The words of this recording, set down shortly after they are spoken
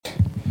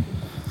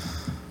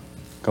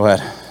Go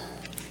ahead.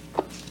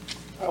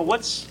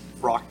 What's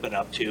Brock been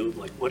up to?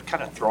 Like, what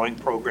kind of throwing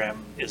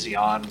program is he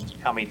on?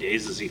 How many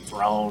days has he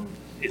thrown?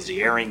 Is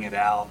he airing it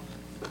out?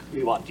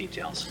 We want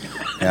details.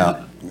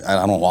 Yeah,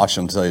 I don't watch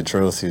him, to tell you the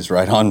truth. He's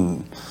right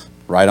on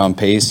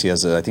pace.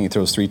 I think he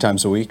throws 3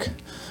 times a week.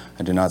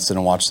 I do not sit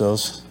and watch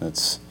those.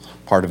 It's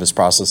part of his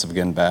process of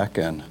getting back,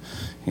 and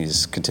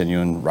he's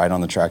continuing right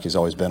on the track he's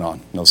always been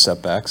on. No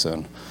setbacks,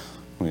 and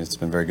it's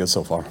been very good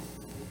so far.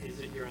 Is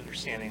it your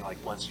understanding,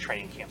 like, once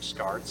training camp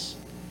starts,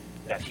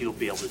 that he'll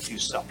be able to do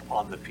stuff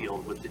on the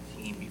field with the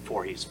team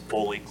before he's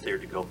fully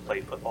cleared to go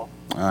play football?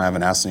 I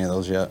haven't asked any of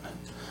those yet.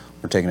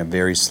 We're taking it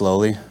very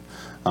slowly.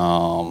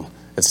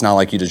 It's not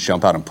like you just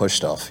jump out and push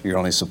stuff. You're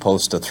only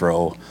supposed to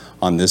throw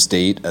on this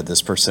date at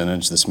this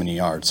percentage, this many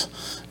yards,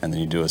 and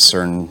then you do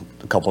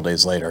a couple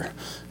days later.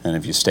 And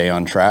if you stay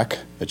on track,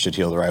 it should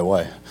heal the right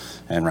way.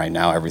 And right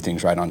now,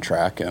 everything's right on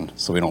track, and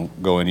so we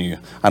don't go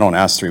I don't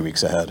ask 3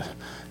 weeks ahead.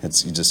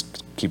 You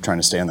just keep trying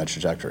to stay on that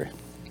trajectory.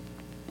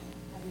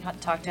 Have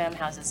you talked to him?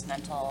 How's his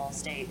mental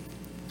state?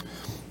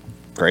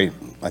 Great,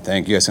 I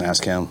think. You guys can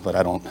ask him, but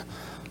I don't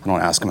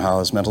ask him how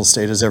his mental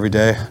state is every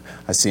day.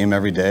 I see him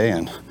every day,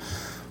 and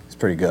he's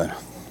pretty good.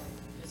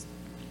 Just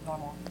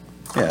normal?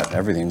 Yeah,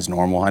 everything's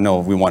normal. I know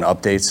we want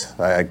updates.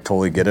 I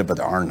totally get it, but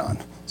there are none.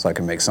 So I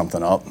can make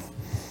something up,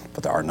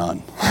 but there are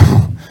none.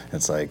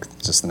 It's like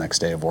just the next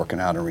day of working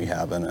out and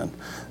rehabbing, and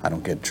I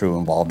don't get too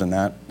involved in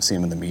that. See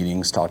him in the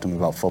meetings, talk to him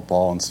about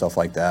football and stuff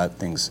like that,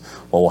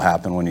 what will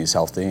happen when he's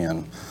healthy,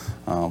 and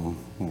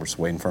we're just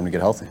waiting for him to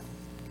get healthy.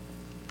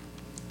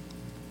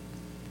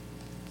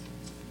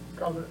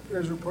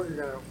 There's a report you're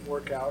going to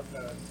work out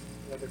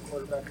another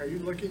quarterback. Are you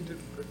looking to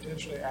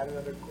potentially add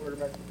another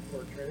quarterback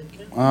before training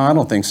camp? I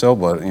don't think so,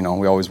 but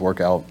we always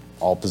work out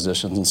all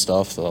positions and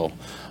stuff, so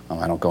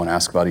I don't go and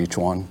ask about each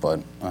one, but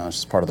it's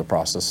just part of the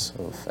process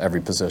of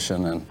every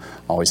position, and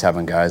always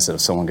having guys that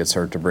if someone gets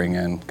hurt to bring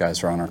in,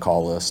 guys are on our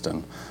call list,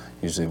 and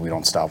usually we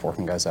don't stop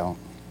working guys out.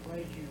 Why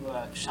did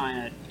you sign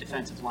a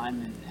defensive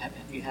lineman? Have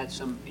you had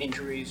some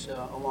injuries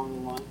along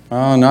the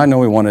line? No, I know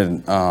we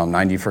wanted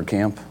 90 for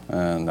camp,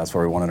 and that's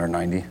where we wanted our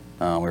 90. We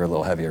were a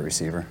little heavy at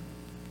receiver.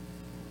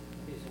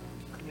 Is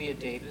Kalia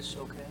Davis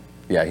okay?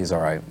 Yeah, he's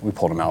all right. We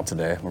pulled him out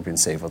today. We're being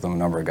safe with him. A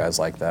number of guys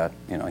like that.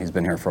 He's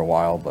been here for a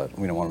while, but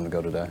we don't want him to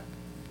go today.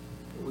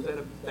 Was that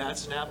a bad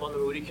snap on the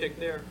Moody kick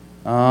there?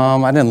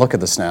 I didn't look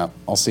at the snap.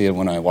 I'll see it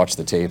when I watch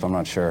the tape. I'm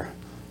not sure.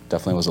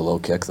 Definitely was a low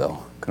kick,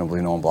 though. Couldn't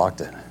believe no one blocked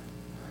it.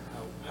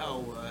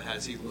 How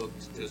has he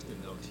looked just in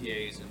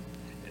OTAs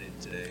and in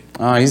today?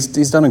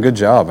 He's done a good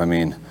job. I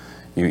mean,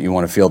 you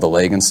want to feel the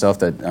leg and stuff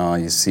that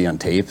you see on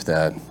tape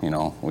that,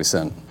 we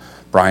sent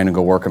Brian to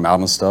go work him out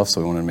and stuff,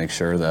 so we wanted to make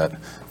sure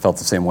that felt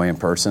the same way in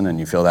person, and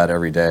you feel that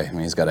every day. I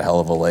mean, he's got a hell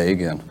of a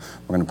leg, and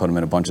we're going to put him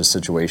in a bunch of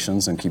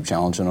situations and keep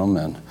challenging him,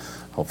 and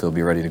hopefully he'll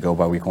be ready to go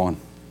by week 1.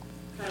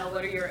 Kyle,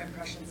 what are your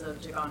impressions of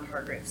Javon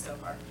Hargrave so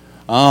far?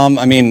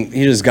 I mean,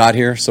 he just got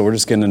here, so we're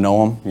just getting to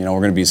know him. We're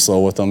going to be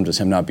slow with him, just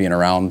him not being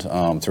around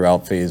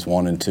throughout phase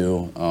 1 and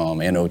 2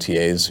 and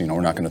OTAs.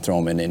 We're not going to throw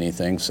him into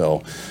anything.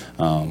 So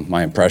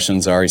my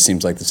impressions are he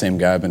seems like the same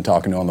guy I've been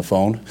talking to on the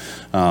phone.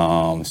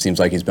 Seems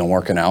like he's been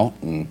working out,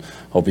 and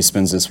hope he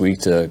spends this week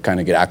to kind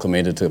of get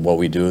acclimated to what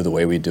we do, the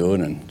way we do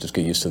it, and just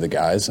get used to the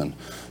guys. And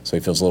so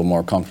he feels a little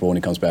more comfortable when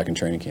he comes back in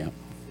training camp.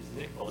 Is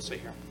Nick Bosa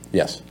here?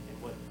 Yes.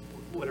 And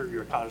what are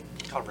your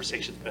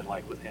conversations been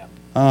like with him?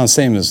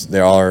 Same as they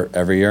are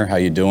every year. How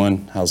you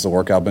doing? How's the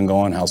workout been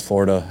going? How's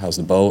Florida? How's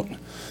the boat?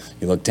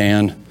 You look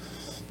tan.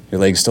 Your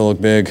legs still look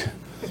big.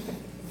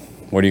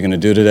 What are you going to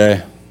do today?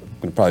 I'm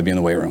going to probably be in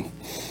the weight room.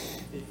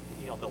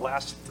 The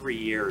last 3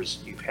 years,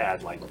 you've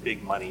had like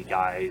big money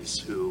guys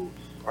who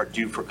are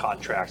due for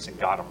contracts and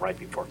got them right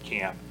before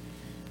camp.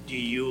 Do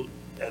you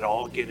at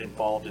all get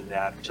involved in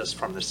that just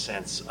from the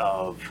sense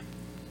of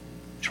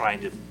trying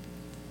to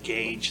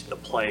gauge the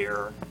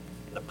player,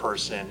 the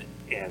person,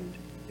 and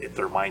if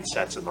their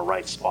mindset's in the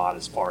right spot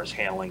as far as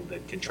handling the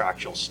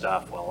contractual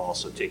stuff while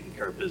also taking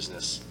care of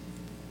business,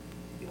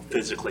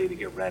 physically to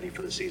get ready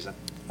for the season?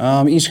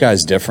 Each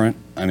guy's different.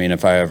 I mean,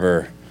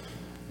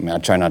 I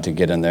try not to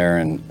get in there,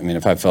 and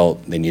if I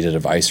felt they needed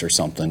advice or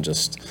something,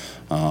 just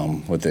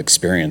with the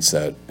experience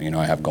that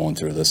I have going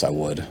through this, I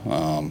would.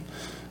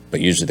 But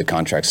usually the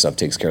contract stuff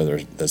takes care of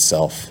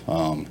itself.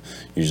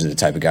 Usually the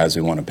type of guys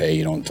we want to pay,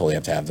 you don't totally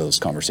have to have those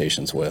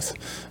conversations with.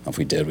 If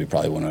we did, we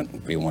probably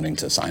wouldn't be wanting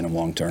to sign him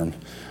long term.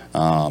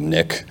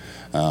 Nick,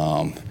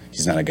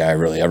 he's not a guy I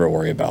really ever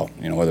worry about,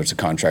 whether it's a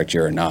contract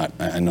year or not.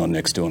 I know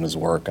Nick's doing his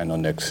work. I know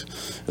Nick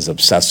is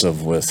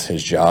obsessive with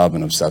his job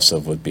and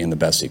obsessive with being the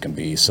best he can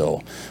be.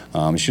 So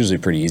it's usually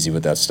pretty easy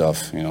with that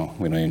stuff. We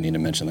don't even need to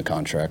mention the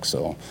contract.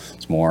 So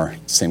it's more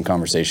the same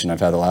conversation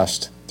I've had the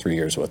last 3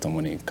 years with him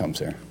when he comes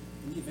here.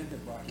 In the event that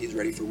Rocky is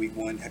ready for week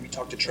 1, have you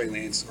talked to Trey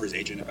Lance or his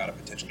agent about a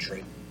potential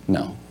trade?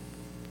 No.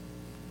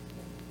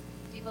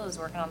 Debo is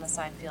working on the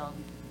side field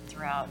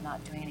throughout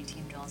not doing any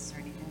team drills? Is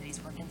there anything that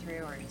he's working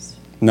through, or just?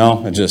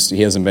 No, it just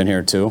he hasn't been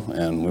here too,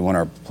 and we want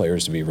our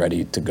players to be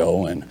ready to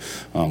go. And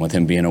with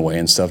him being away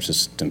and stuff,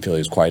 just didn't feel he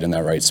was quite in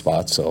that right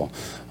spot. So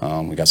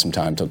we got some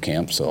time till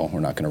camp, so we're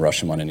not going to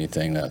rush him on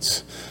anything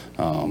that's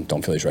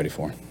don't feel he's ready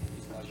for.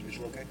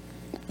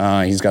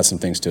 He's got some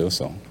things too,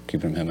 so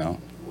keeping him out.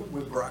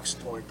 With Brock's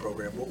towing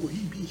program, will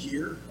he be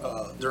here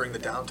during the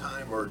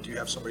downtime, or do you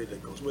have somebody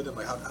that goes with him?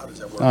 Like, how does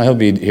that work? He'll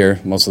be here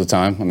most of the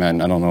time. I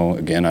mean, I don't know.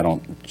 Again, I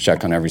don't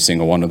check on every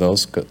single one of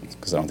those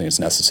because I don't think it's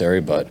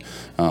necessary. But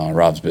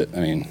Brock's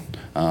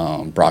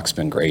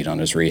been great on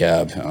his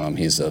rehab.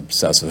 He's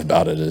obsessive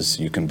about it as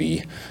you can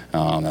be.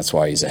 That's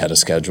why he's ahead of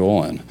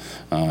schedule, and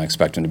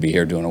expect him to be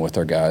here doing it with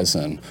our guys.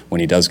 And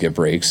when he does get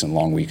breaks and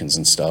long weekends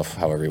and stuff,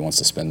 however he wants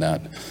to spend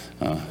that,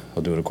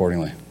 he'll do it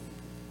accordingly.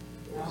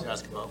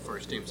 Ask about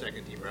first team,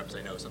 second team reps.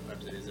 I know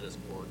sometimes it isn't as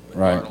important, but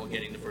Right. Arnold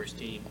getting the first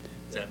team,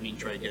 does that mean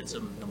try to get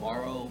some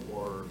tomorrow,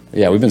 or?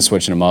 Yeah, we've been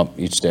switching them up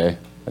each day,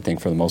 I think,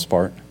 for the most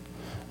part.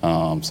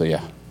 So,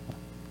 yeah.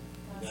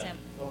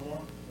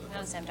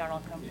 Sam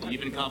Darnold come.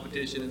 Even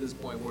competition at this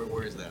point,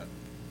 where is that?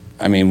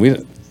 I mean,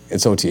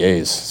 it's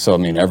OTAs. So, I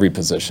mean, every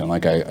position,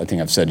 like I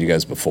think I've said to you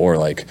guys before,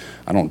 like,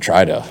 I don't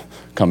try to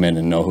come in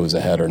and know who's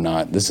ahead or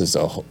not. This is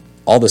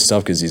all this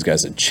stuff gives these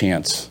guys a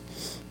chance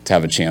to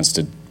have a chance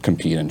to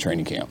compete in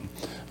training camp.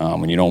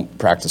 When you don't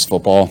practice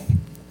football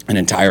an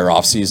entire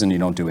offseason, you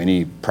don't do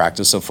any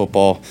practice of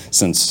football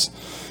since,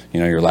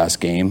 your last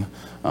game,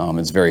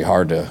 it's very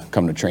hard to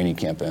come to training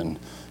camp and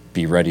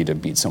be ready to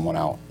beat someone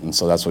out. And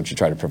so that's what you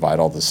try to provide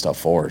all this stuff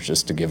for, is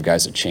just to give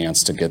guys a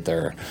chance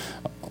to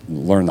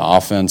learn the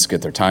offense,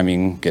 get their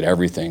timing, get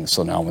everything.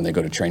 So now when they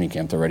go to training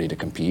camp, they're ready to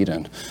compete,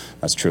 and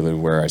that's truly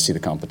where I see the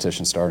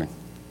competition starting.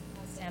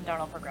 Sam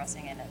Darnold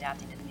progressing and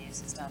adapting to the new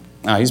system.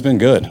 He's been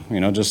good,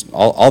 just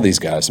all these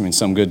guys. I mean,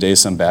 some good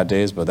days, some bad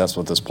days, but that's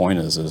what this point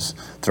is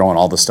throwing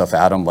all the stuff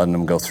at them, letting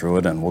them go through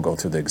it, and we'll go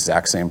through the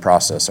exact same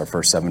process our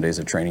first 7 days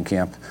of training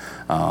camp.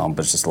 But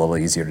it's just a little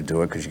easier to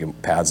do it because you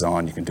get pads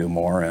on, you can do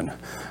more, and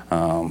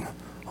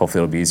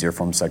hopefully it'll be easier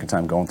for them second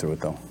time going through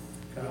it, though.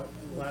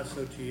 Last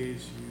OTAs, you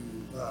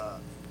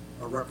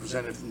a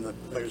representative from the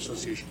Players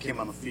Association came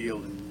on the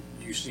field, and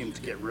you seemed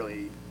to get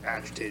really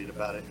agitated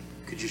about it.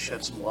 Could you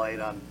shed some light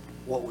on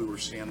what we were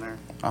seeing there?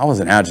 I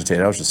wasn't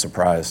agitated. I was just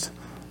surprised.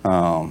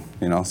 So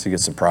you get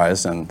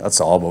surprised, and that's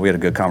all. But we had a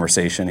good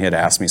conversation. He had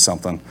asked me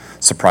something,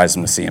 surprised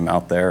him to see him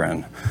out there,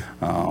 and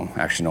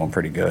actually know him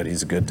pretty good.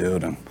 He's a good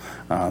dude, and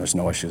there's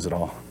no issues at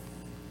all.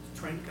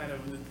 Trent kind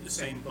of in the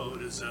same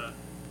boat as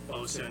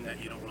Bosa, in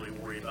that you don't really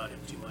worry about him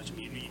too much. I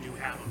mean, you do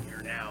have him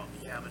here now.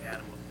 You haven't had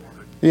him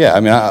before. Yeah, I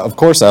mean, of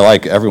course I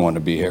like everyone to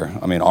be here.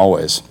 I mean,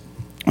 always.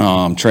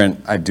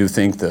 Trent, I do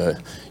think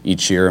that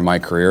each year in my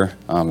career,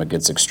 it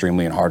gets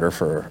extremely harder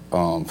for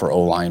O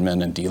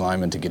linemen and D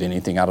linemen to get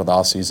anything out of the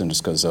offseason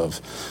just because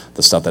of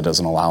the stuff that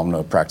doesn't allow them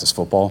to practice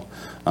football.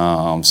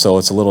 So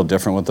it's a little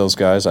different with those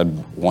guys.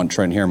 I'd want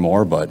Trent here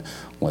more, but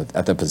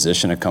at the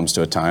position, it comes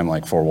to a time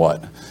like, for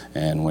what?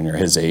 And when you're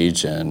his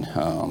age and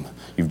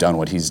you've done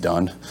what he's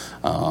done,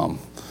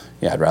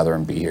 I'd rather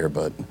him be here,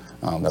 but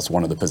that's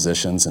one of the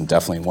positions and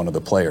definitely one of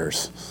the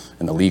players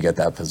in the league at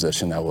that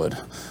position that would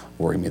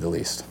worry me the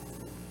least.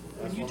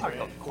 When you talk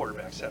about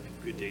quarterbacks having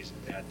good days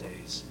and bad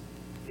days,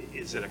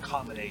 is it a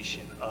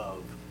combination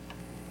of,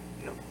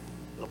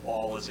 the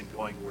ball isn't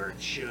going where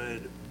it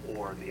should,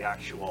 or the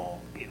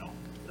actual,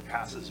 the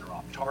passes are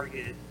off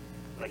target?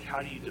 Like,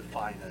 how do you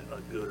define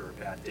a good or a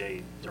bad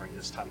day during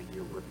this time of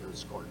year with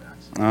those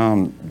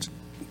quarterbacks?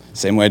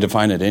 Same way I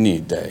define it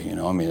any day,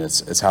 I mean,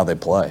 it's how they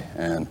play.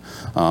 And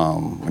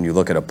when you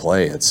look at a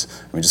play, just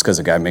because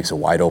a guy makes a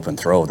wide open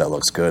throw that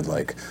looks good,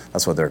 like,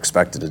 that's what they're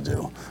expected to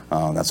do.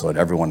 That's what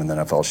everyone in the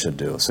NFL should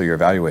do. So you're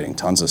evaluating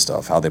tons of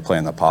stuff, how they play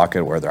in the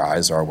pocket, where their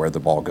eyes are, where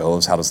the ball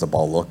goes, how does the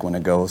ball look when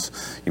it goes,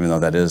 even though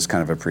that is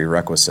kind of a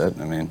prerequisite.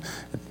 I mean,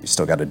 you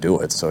still got to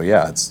do it. So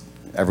yeah,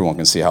 everyone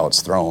can see how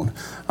it's thrown,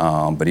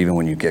 but even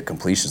when you get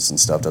completions and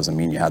stuff, doesn't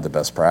mean you had the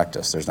best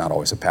practice. There's not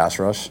always a pass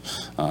rush.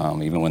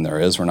 Even when there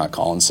is, we're not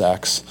calling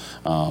sacks.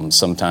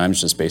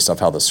 Sometimes, just based off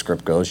how the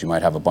script goes, you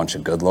might have a bunch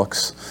of good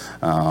looks,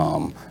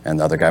 and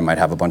the other guy might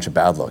have a bunch of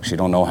bad looks. You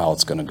don't know how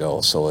it's going to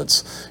go, so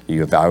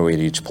you evaluate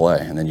each play,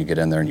 and then you get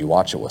in there and you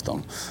watch it with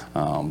them.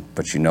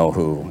 But you know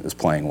who is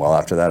playing well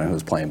after that and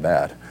who's playing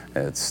bad.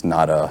 It's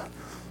not a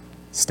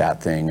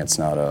stat thing. It's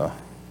not a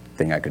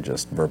thing I could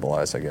just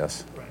verbalize, I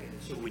guess.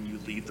 So when you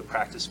leave the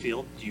practice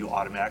field, do you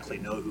automatically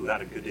know who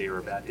had a good day or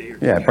a bad day? Or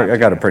Yeah, I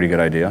got a pretty good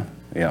idea.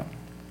 Yeah.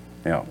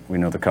 We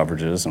know the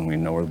coverages, and we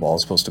know where the ball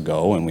is supposed to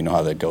go, and we know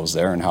how that goes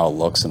there and how it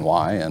looks and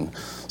why. And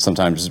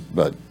sometimes,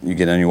 but you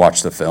get in, you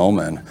watch the film,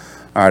 and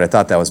all right, I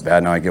thought that was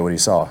bad. Now I get what he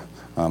saw.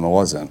 It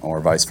wasn't, or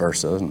vice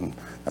versa. And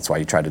that's why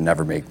you try to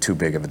never make too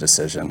big of a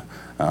decision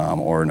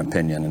or an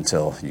opinion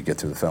until you get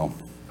through the film.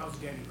 How's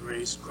Danny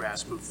Gray's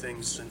grasp of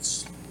things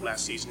since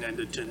last season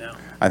ended to now?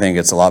 I think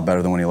it's a lot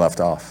better than when he left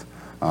off.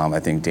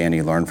 I think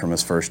Danny learned from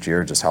his first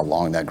year just how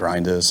long that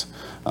grind is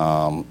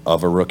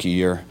of a rookie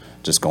year,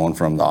 just going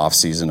from the off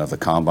season of the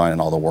combine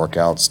and all the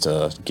workouts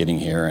to getting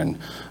here, and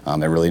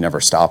it really never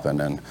stopping.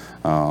 And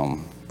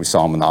we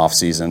saw him in the off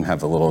season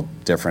have a little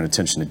different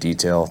attention to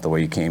detail, the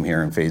way he came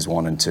here in phase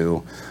 1 and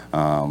 2,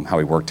 how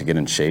he worked to get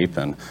in shape,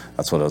 and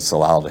that's what it's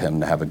allowed him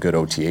to have a good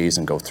OTAs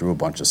and go through a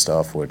bunch of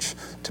stuff, which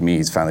to me,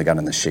 he's finally gotten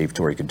in the shape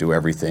to where he could do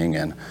everything,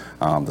 and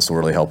this will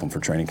really help him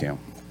for training camp.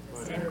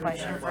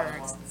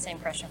 Same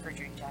question for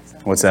Drake Jackson.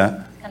 What's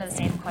that? Kind of the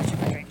same question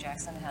for Drake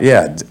Jackson.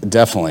 Yeah,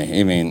 definitely.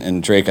 I mean,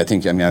 and Drake, I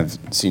think, I've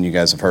seen you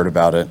guys have heard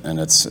about it, and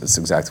it's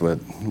exactly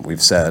what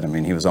we've said. I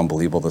mean, he was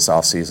unbelievable this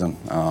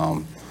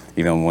offseason.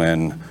 Even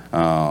when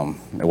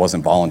it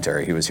wasn't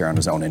voluntary, he was here on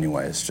his own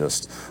anyways,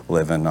 just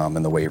living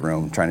in the weight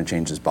room, trying to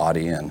change his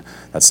body, and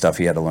that's stuff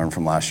he had to learn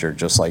from last year,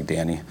 just like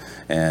Danny.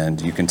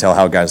 And you can tell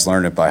how guys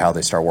learn it by how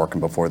they start working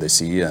before they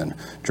see you, and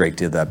Drake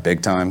did that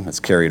big time. It's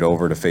carried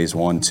over to phase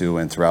 1, 2,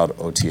 and throughout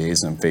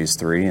OTAs and phase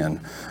 3, and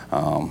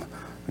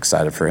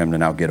excited for him to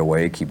now get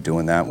away, keep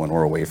doing that when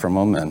we're away from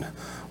him, and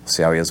we'll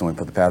see how he is when we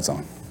put the pads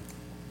on.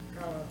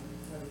 I have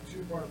a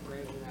two-part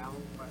Brandon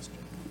Allen question.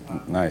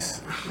 Nice.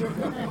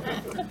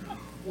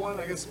 One,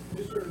 I guess,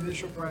 just your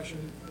initial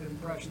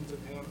impressions of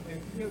him,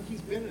 and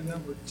he's been a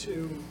number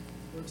 2.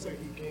 Looks like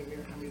he came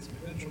here. I mean, he's a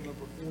potential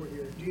number 4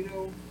 here. Do you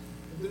know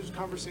if there's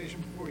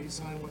conversation before he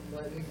signed what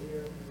led him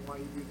here, and why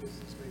you view this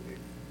as maybe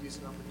a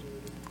decent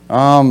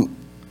opportunity?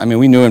 I mean,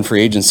 we knew in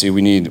free agency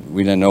we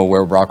didn't know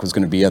where Brock was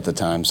going to be at the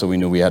time, so we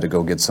knew we had to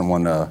go get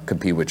someone to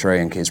compete with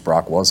Trey in case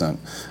Brock wasn't,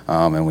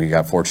 and we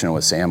got fortunate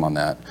with Sam on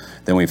that.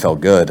 Then we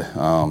felt good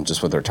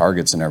just with our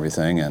targets and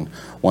everything, and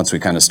once we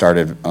kind of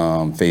started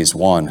phase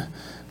 1,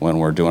 when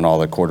we're doing all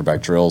the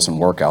quarterback drills and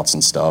workouts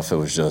and stuff, it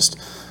was just,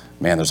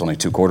 man, there's only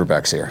 2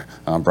 quarterbacks here.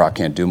 Brock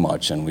can't do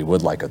much, and we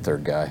would like a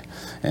third guy.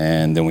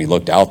 And then we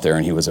looked out there,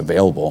 and he was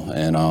available,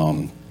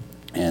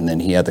 and then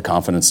he had the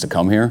confidence to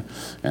come here.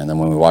 And then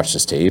when we watched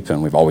his tape,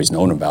 and we've always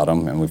known about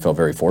him, and we felt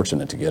very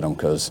fortunate to get him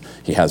because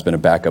he has been a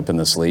backup in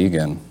this league.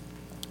 And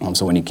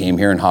so when he came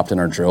here and hopped in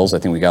our drills, I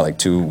think we got like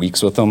 2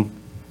 weeks with him,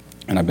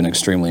 and I've been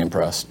extremely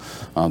impressed.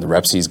 The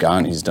reps he's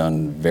gotten, he's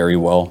done very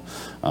well.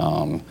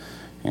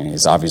 And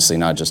he's obviously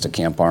not just a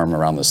camp arm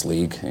around this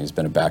league. He's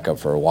been a backup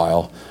for a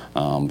while,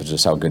 but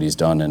just how good he's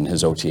done in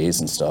his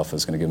OTAs and stuff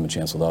is going to give him a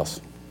chance with us.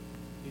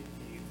 Do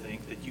you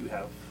think that you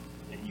have,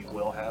 and you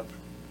will have,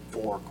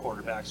 4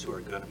 quarterbacks who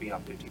are going to be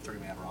on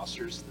 53-man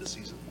rosters this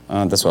season?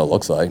 That's what it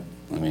looks like.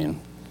 I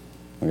mean,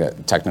 we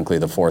got technically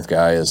the 4th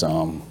guy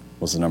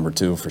was the number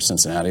 2 for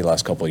Cincinnati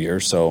last couple of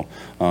years. So,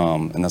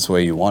 and that's the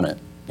way you want it.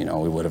 You know,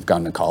 we would have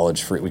gone to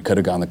college free. We could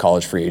have gone the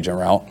college free agent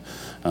route.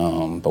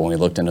 But when we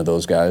looked into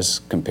those guys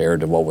compared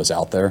to what was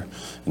out there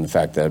and the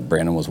fact that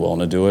Brandon was willing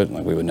to do it,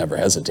 like we would never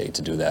hesitate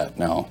to do that.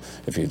 Now,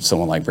 if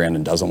someone like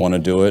Brandon doesn't want to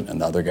do it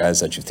and the other guys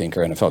that you think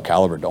are NFL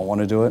caliber don't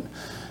want to do it,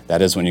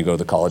 that is when you go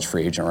the college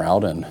free agent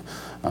route. And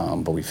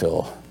but we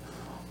feel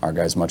our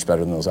guys much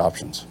better than those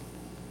options.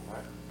 All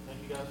right.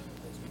 Thank you,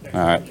 guys.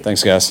 All right.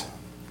 Thanks, guys.